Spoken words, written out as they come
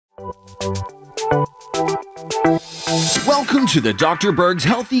Welcome to the Dr. Berg's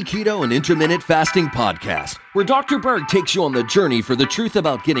Healthy Keto and Intermittent Fasting Podcast, where Dr. Berg takes you on the journey for the truth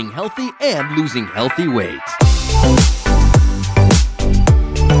about getting healthy and losing healthy weight.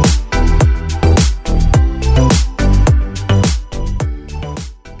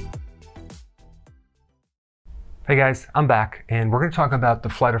 Hey guys, I'm back, and we're going to talk about the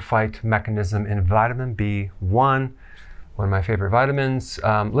flight or fight mechanism in vitamin B1, one of my favorite vitamins.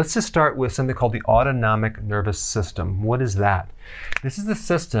 Let's just start with something called the autonomic nervous system. What is that? This is the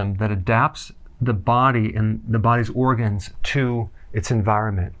system that adapts the body and the body's organs to its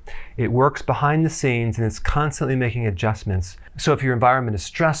environment. It works behind the scenes and it's constantly making adjustments. So if your environment is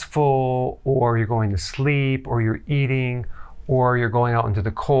stressful, or you're going to sleep, or you're eating, or you're going out into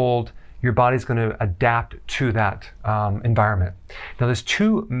the cold, your body's going to adapt to that environment. Now, there's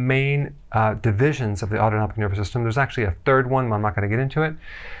two main divisions of the autonomic nervous system. There's actually a third one, but I'm not going to get into it.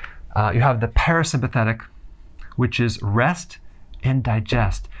 You have the parasympathetic, which is rest and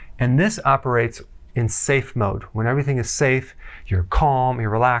digest. And this operates in safe mode. When everything is safe, you're calm,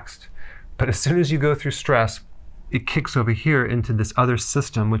 you're relaxed. But as soon as you go through stress, it kicks over here into this other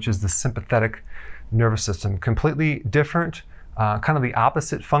system, which is the sympathetic nervous system. Completely different. Kind of the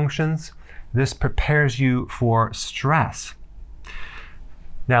opposite functions. This prepares you for stress.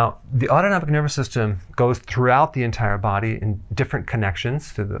 Now, the autonomic nervous system goes throughout the entire body in different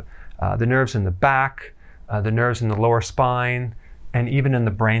connections to the nerves in the back, the nerves in the lower spine, and even in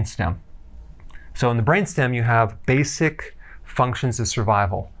the brainstem. So in the brainstem, you have basic functions of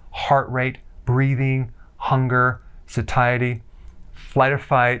survival: heart rate, breathing, hunger, satiety, flight or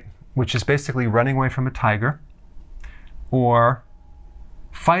fight, which is basically running away from a tiger, or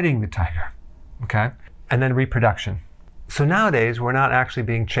fighting the tiger, okay? And then reproduction. So nowadays, we're not actually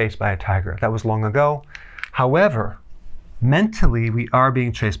being chased by a tiger. That was long ago. However, mentally, we are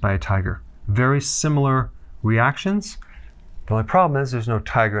being chased by a tiger. Very similar reactions. The only problem is there's no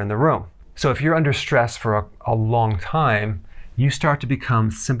tiger in the room. So if you're under stress for a long time, you start to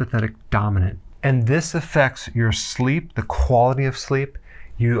become sympathetic dominant. And this affects your sleep, the quality of sleep.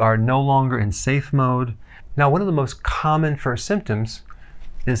 You are no longer in safe mode. Now, one of the most common first symptoms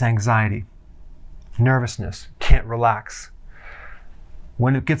is anxiety, nervousness, can't relax.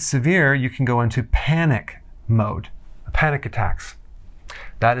 When it gets severe, you can go into panic mode, panic attacks.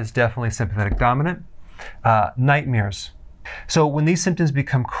 That is definitely sympathetic dominant. Nightmares. So when these symptoms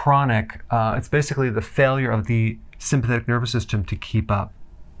become chronic, it's basically the failure of the sympathetic nervous system to keep up.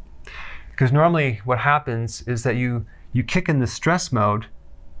 Because normally what happens is that you kick in the stress mode,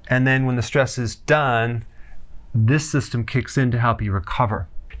 and then when the stress is done, this system kicks in to help you recover.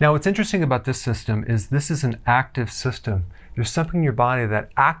 Now, what's interesting about this system is this is an active system. There's something in your body that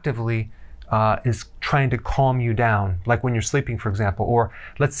actively is trying to calm you down, like when you're sleeping, for example, or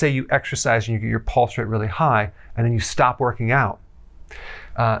let's say you exercise and you get your pulse rate really high, and then you stop working out.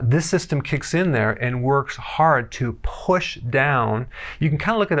 This system kicks in there and works hard to push down. You can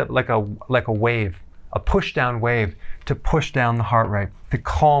kind of look at it like a wave, a push-down wave, to push down the heart rate, to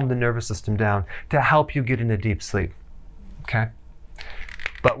calm the nervous system down, to help you get into deep sleep, okay?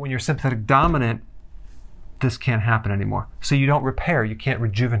 But when you're sympathetic dominant, this can't happen anymore. So you don't repair, you can't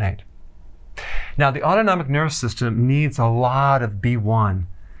rejuvenate. Now, the autonomic nervous system needs a lot of B1.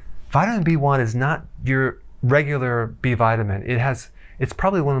 Vitamin B1 is not your regular B vitamin. It's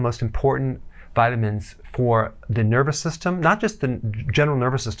probably one of the most important vitamins for the nervous system, not just the general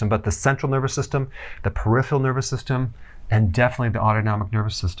nervous system, but the central nervous system, the peripheral nervous system, and definitely the autonomic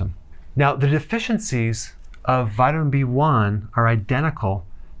nervous system. Now, the deficiencies of vitamin B1 are identical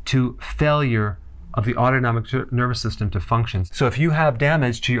to failure of the autonomic nervous system to function. So if you have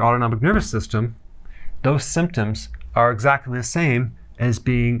damage to your autonomic nervous system, those symptoms are exactly the same as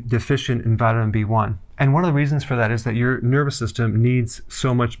being deficient in vitamin B1. And one of the reasons for that is that your nervous system needs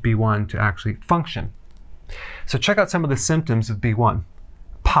so much B1 to actually function. So check out some of the symptoms of B1.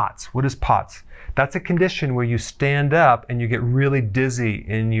 POTS. What is POTS? That's a condition where you stand up and you get really dizzy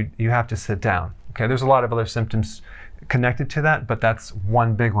and you have to sit down. Okay, there's a lot of other symptoms connected to that, but that's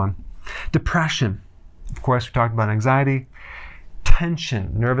one big one. Depression. Of course, we talked about anxiety.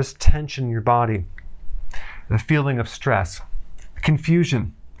 Tension, nervous tension in your body. The feeling of stress.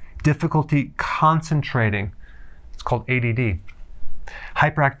 Confusion. Difficulty concentrating. It's called ADD.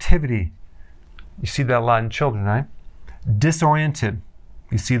 Hyperactivity. You see that a lot in children, right? Disoriented.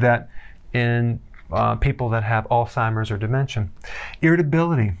 You see that in people that have Alzheimer's or dementia.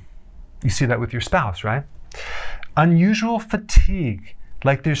 Irritability. You see that with your spouse, right? Unusual fatigue.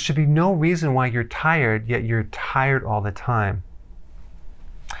 Like there should be no reason why you're tired, yet you're tired all the time.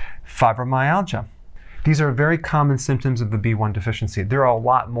 Fibromyalgia. These are very common symptoms of the B1 deficiency. There are a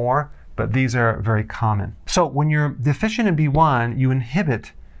lot more, but these are very common. So when you're deficient in B1, you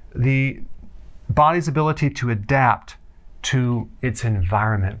inhibit the body's ability to adapt to its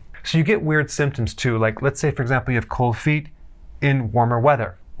environment. So you get weird symptoms too, like let's say, for example, you have cold feet in warmer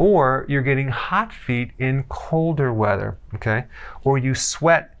weather, or you're getting hot feet in colder weather, okay? Or you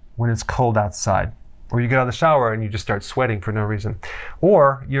sweat when it's cold outside, or you get out of the shower and you just start sweating for no reason.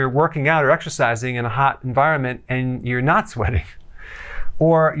 Or you're working out or exercising in a hot environment and you're not sweating.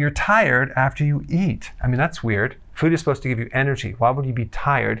 Or you're tired after you eat. I mean, that's weird. Food is supposed to give you energy. Why would you be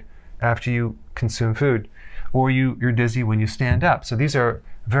tired after you consume food? Or you're dizzy when you stand up. So these are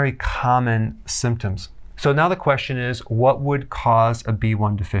very common symptoms. So now the question is, what would cause a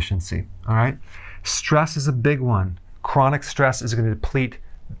B1 deficiency? All right. Stress is a big one. Chronic stress is going to deplete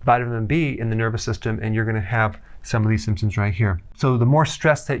vitamin B in the nervous system, and you're going to have some of these symptoms right here. So the more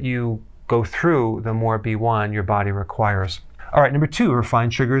stress that you go through, the more B1 your body requires. All right, number 2,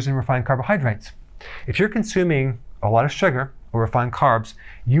 refined sugars and refined carbohydrates. If you're consuming a lot of sugar or refined carbs,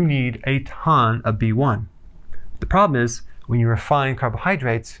 you need a ton of B1. The problem is, when you refine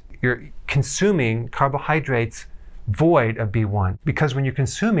carbohydrates, you're consuming carbohydrates void of B1. Because when you're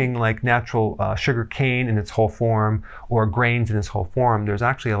consuming like natural sugar cane in its whole form or grains in its whole form, there's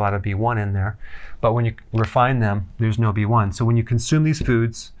actually a lot of B1 in there. But when you refine them, there's no B1. So when you consume these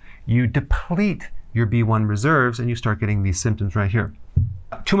foods, you deplete your B1 reserves and you start getting these symptoms right here.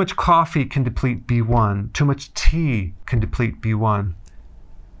 Too much coffee can deplete B1. Too much tea can deplete B1.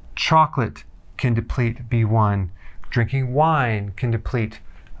 Chocolate can deplete B1. Drinking wine can deplete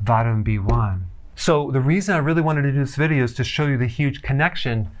vitamin B1. So the reason I really wanted to do this video is to show you the huge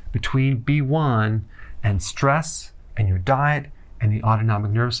connection between B1 and stress and your diet and the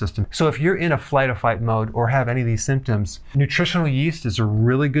autonomic nervous system. So if you're in a flight or fight mode or have any of these symptoms, nutritional yeast is a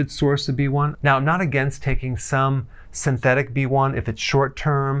really good source of B1. Now, I'm not against taking some synthetic B1 if it's short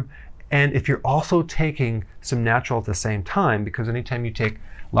term, and if you're also taking some natural at the same time, because anytime you take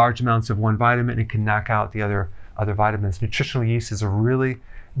large amounts of one vitamin, it can knock out the other vitamins. Nutritional yeast is a really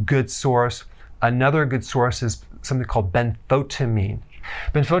good source. Another good source is something called benfotiamine.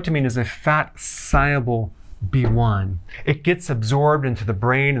 Benfotiamine is a fat-soluble B1. It gets absorbed into the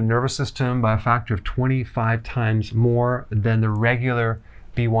brain and nervous system by a factor of 25 times more than the regular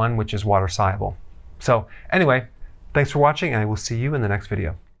B1, which is water-soluble. So anyway, thanks for watching, and I will see you in the next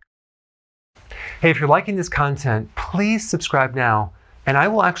video. Hey, if you're liking this content, please subscribe now, and I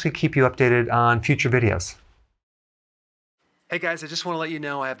will actually keep you updated on future videos. Hey guys, I just want to let you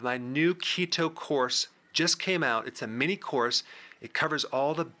know I have my new keto course just came out. It's a mini course. It covers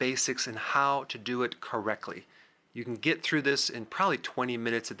all the basics and how to do it correctly. You can get through this in probably 20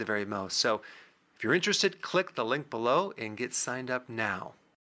 minutes at the very most. So if you're interested, click the link below and get signed up now.